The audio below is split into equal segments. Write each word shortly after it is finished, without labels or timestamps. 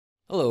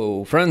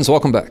Hello friends,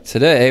 welcome back.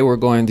 Today we're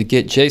going to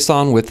get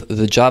JSON with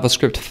the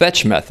JavaScript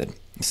fetch method.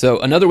 So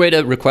another way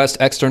to request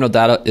external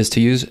data is to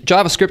use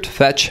JavaScript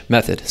fetch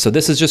method. So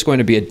this is just going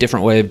to be a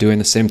different way of doing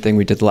the same thing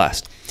we did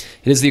last.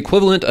 It is the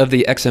equivalent of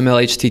the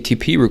XML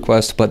HTTP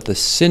request, but the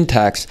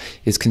syntax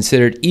is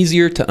considered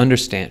easier to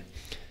understand.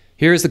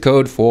 Here is the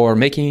code for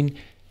making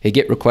a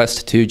GET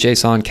request to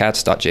JSON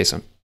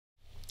cats.json.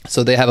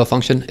 So they have a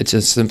function. It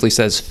just simply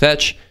says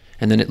fetch,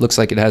 and then it looks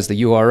like it has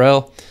the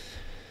URL.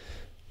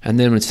 And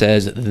then it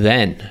says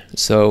then.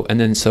 So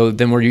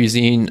then we're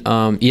using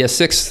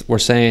ES6. We're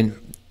saying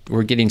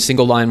we're getting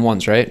single line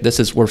ones, right?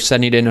 We're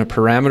sending in a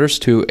parameters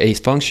to a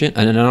function,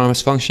 an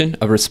anonymous function,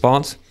 a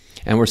response,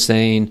 and we're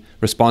saying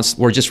response.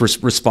 We're just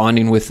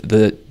responding with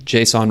the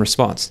JSON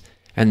response,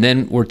 and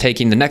then we're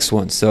taking the next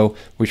one. So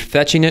we're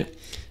fetching it.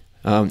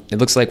 It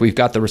looks like we've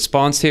got the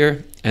response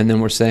here, and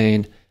then we're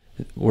saying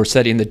we're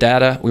setting the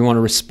data. We want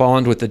to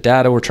respond with the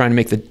data. We're trying to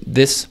make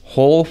this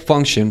whole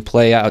function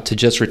play out to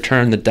just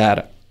return the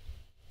data.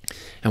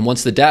 And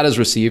once the data is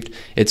received,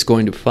 it's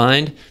going to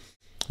find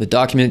the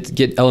document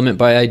get element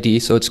by ID.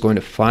 So it's going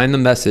to find the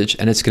message,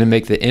 and it's going to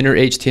make the inner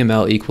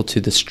HTML equal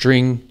to the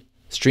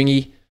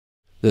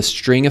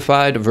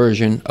stringified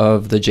version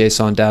of the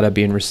JSON data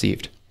being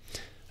received.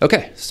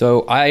 Okay,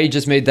 so I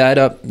just made that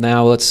up.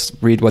 Now let's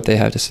read what they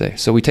have to say.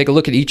 So we take a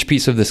look at each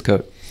piece of this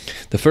code.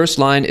 The first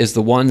line is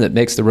the one that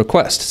makes the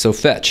request. So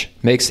fetch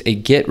makes a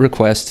GET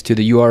request to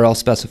the URL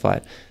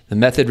specified. The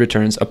method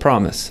returns a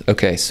promise.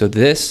 Okay, so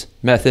this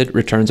method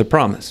returns a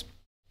promise.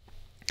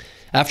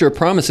 After a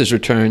promise is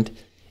returned,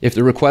 if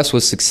the request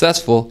was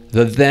successful,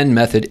 the then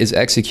method is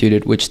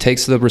executed, which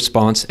takes the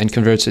response and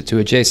converts it to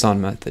a JSON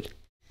method.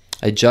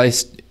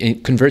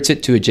 It converts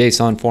it to a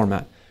JSON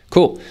format.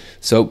 Cool.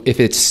 So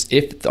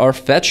if our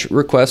fetch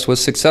request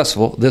was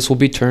successful, this will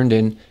be turned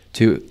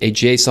into a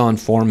JSON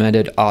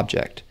formatted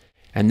object.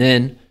 And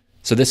then,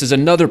 so this is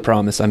another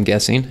promise, I'm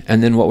guessing.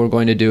 And then what we're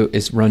going to do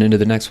is run into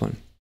the next one.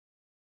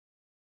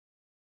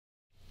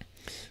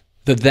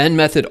 The then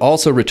method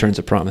also returns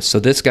a promise. So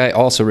this guy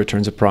also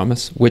returns a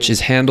promise, which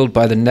is handled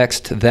by the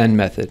next then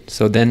method.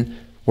 So then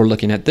we're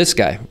looking at this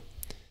guy.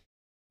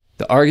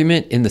 The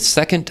argument in the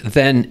second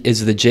then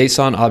is the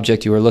JSON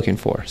object you are looking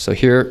for. So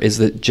here is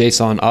the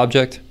JSON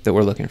object that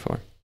we're looking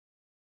for.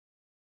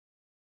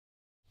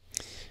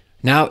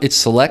 Now it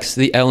selects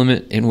the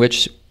element in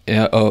which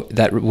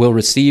that will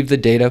receive the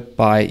data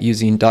by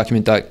using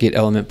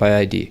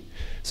document.getElementById.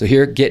 So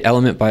here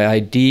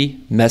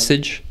getElementById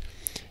message,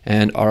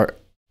 and our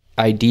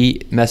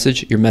ID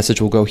message, your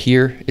message will go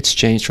here. It's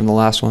changed from the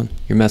last one.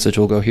 Your message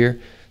will go here.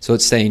 So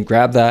it's saying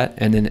grab that,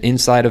 and then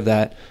inside of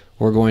that,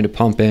 we're going to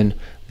pump in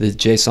the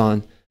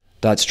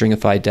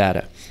JSON.stringify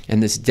data.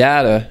 And this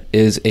data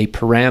is a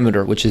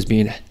parameter which is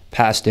being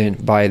passed in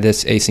by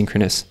this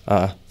asynchronous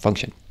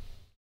function.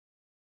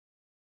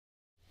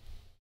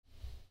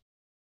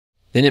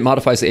 Then it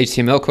modifies the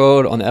HTML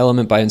code on the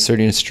element by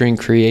inserting a string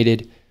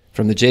created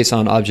from the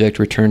JSON object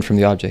returned from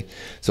the object.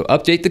 So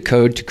update the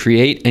code to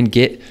create and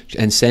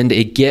send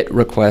a GET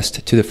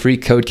request to the free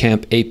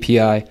CodeCamp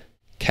API,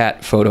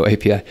 cat photo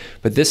API.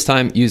 But this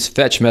time use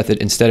fetch method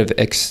instead of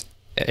XML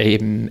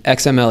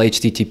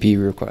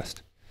HTTP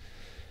request.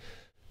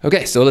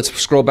 Okay, so let's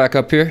scroll back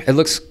up here. It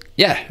looks,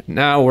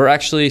 now we're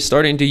actually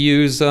starting to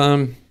use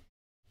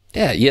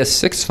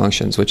ES6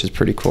 functions, which is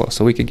pretty cool.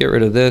 So we could get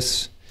rid of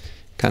this,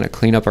 kind of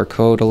clean up our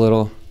code a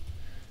little.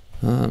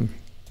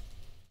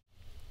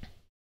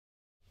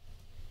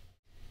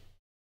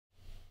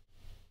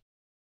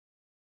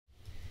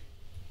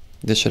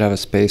 This should have a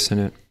space in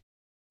it.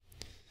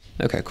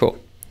 Okay, cool.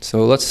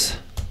 So let's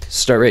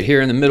start right here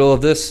in the middle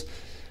of this.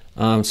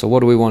 So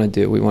what do we want to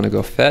do? We want to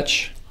go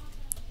fetch,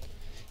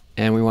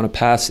 and we want to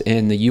pass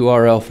in the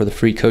URL for the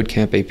free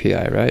CodeCamp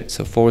API, right?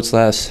 So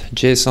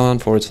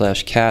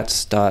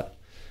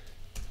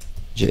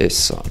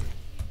 /JSON/cats.json.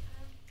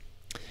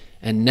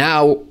 And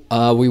now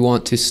we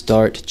want to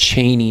start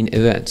chaining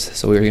events.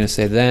 So we're going to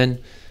say then,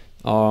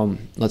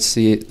 let's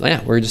see,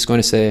 we're just going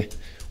to say,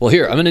 well,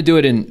 here, I'm going to do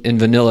it in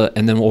vanilla,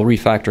 and then we'll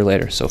refactor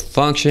later. So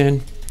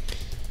function,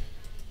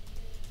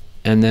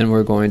 and then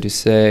we're going to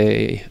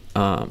say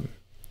our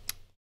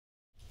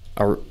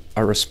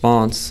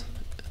response,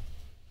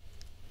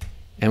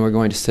 and we're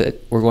going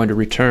to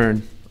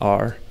return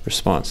our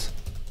response.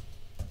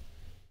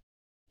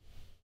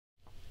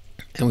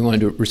 And we want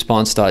to do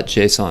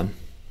response.json.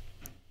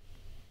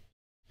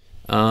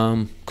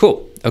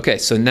 Cool. Okay,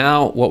 so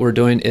now what we're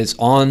doing is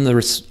on the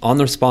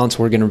response,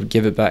 we're going to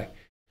give it back.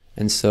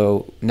 And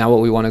so now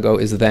what we want to go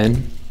is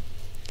then,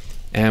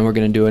 and we're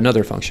going to do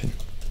another function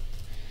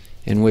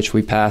in which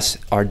we pass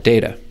our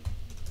data.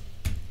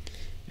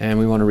 And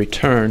we want to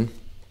return.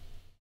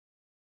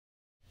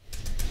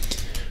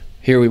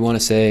 Here we want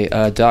to say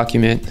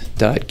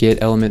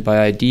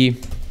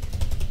document.getElementById,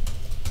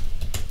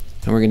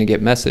 and we're going to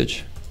get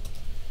message.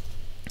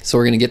 So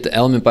we're going to get the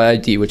element by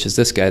ID, which is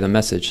this guy, the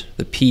message,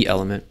 the P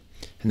element.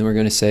 And then we're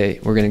going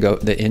to go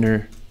the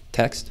inner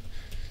text.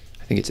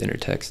 I think it's inner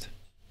text.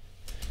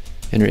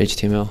 Inner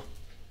HTML.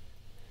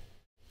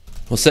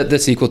 We'll set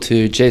this equal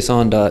to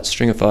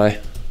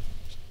json.stringify.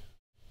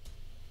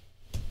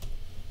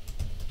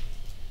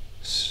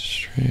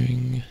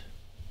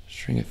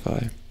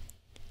 Stringify.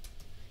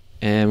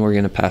 And we're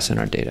going to pass in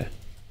our data.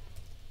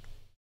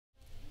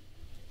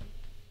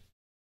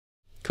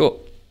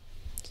 Cool.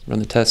 Let's run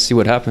the test, see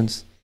what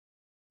happens.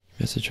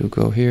 Message will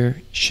go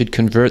here. Should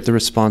convert the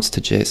response to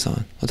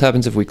JSON. What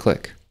happens if we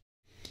click?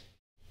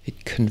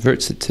 It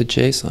converts it to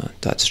JSON.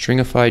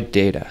 .stringify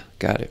data.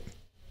 Got it.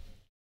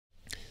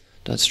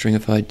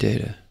 .stringify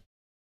data.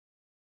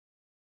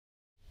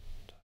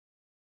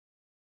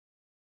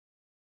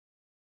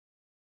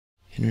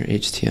 Inner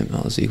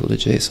HTML is equal to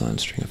JSON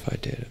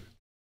stringify data.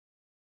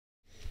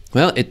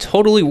 Well, it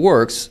totally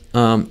works.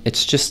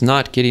 It's just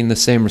not getting the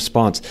same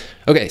response.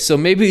 Okay, so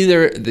maybe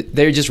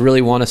they just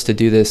really want us to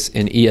do this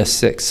in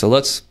ES6. So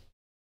let's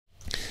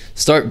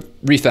start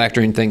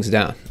refactoring things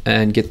down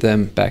and get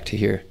them back to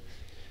here.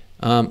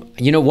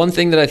 You know, one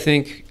thing that I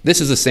think, this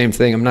is the same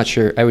thing. I'm not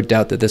sure. I would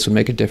doubt that this would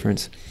make a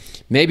difference.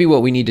 Maybe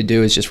what we need to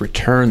do is just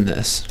return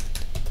this.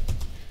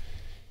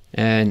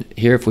 And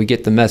here, if we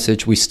get the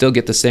message, we still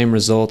get the same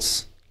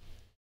results.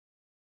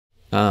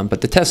 But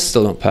the tests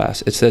still don't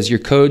pass. It says your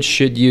code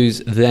should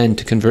use then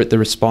to convert the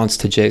response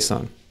to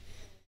JSON.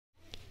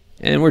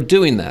 And we're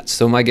doing that.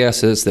 So my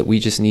guess is that we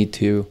just need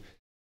to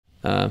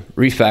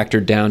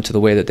refactor down to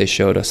the way that they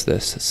showed us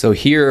this. So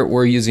here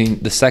we're using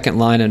the second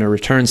line in a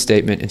return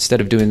statement.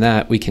 Instead of doing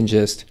that, we can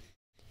just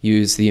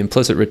use the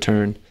implicit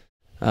return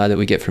that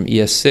we get from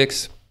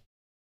ES6.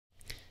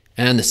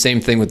 And the same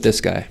thing with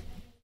this guy.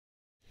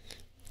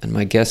 And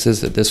my guess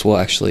is that this will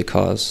actually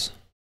cause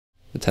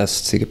the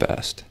tests to get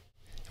passed.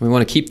 We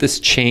want to keep this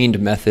chained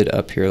method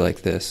up here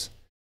like this.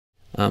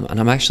 And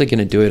I'm actually going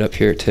to do it up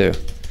here too,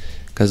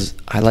 because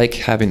I like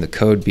having the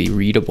code be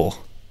readable.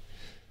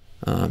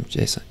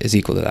 JSON is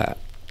equal to that.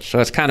 So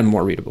it's kind of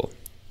more readable.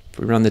 If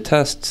we run the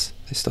tests,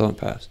 they still don't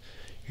pass.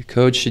 Your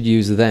code should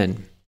use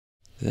then.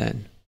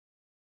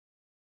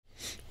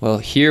 Well,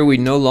 here we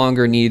no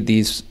longer need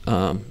these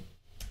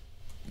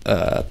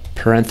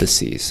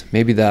parentheses.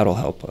 Maybe that'll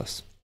help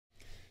us.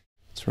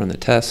 Let's run the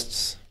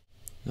tests.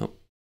 Nope.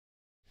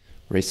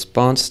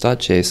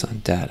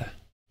 Response.json data.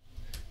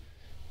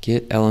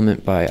 Get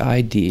element by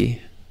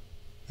ID,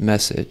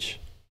 message,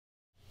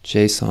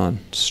 JSON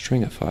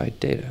stringify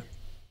data.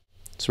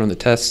 Let's run the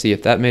test, see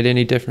if that made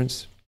any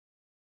difference.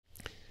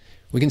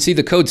 We can see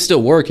the code's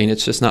still working,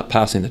 it's just not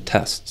passing the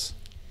tests.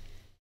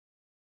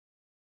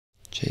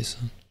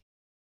 JSON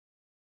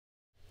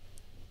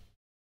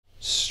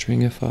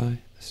stringify.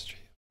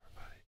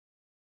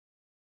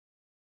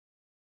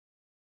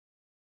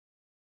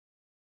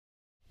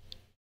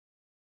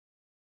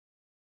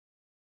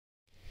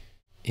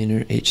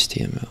 Inner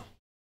HTML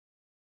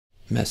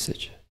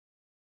message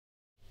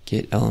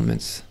get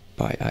elements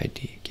by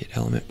ID, get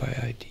element by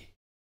ID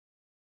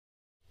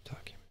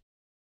document.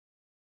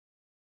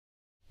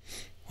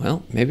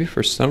 Well, maybe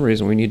for some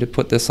reason we need to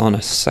put this on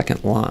a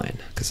second line,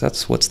 because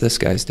that's what this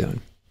guy's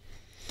doing,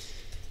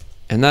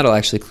 and that'll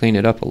actually clean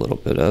it up a little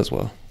bit as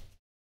well.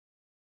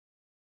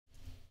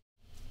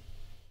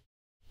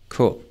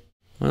 Cool.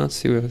 Well, let's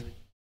see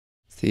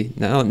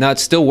now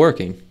it's still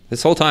working.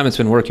 This whole time it's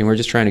been working. We're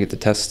just trying to get the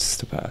tests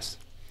to pass.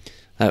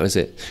 That was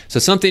it. So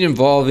something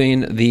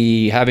involving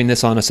having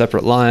this on a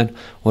separate line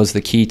was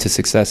the key to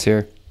success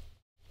here.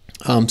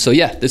 So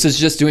yeah, this is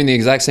just doing the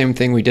exact same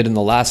thing we did in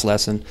the last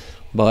lesson,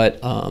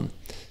 but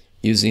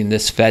using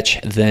this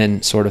fetch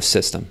then sort of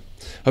system.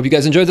 Hope you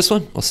guys enjoyed this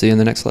one. We'll see you in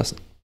the next lesson.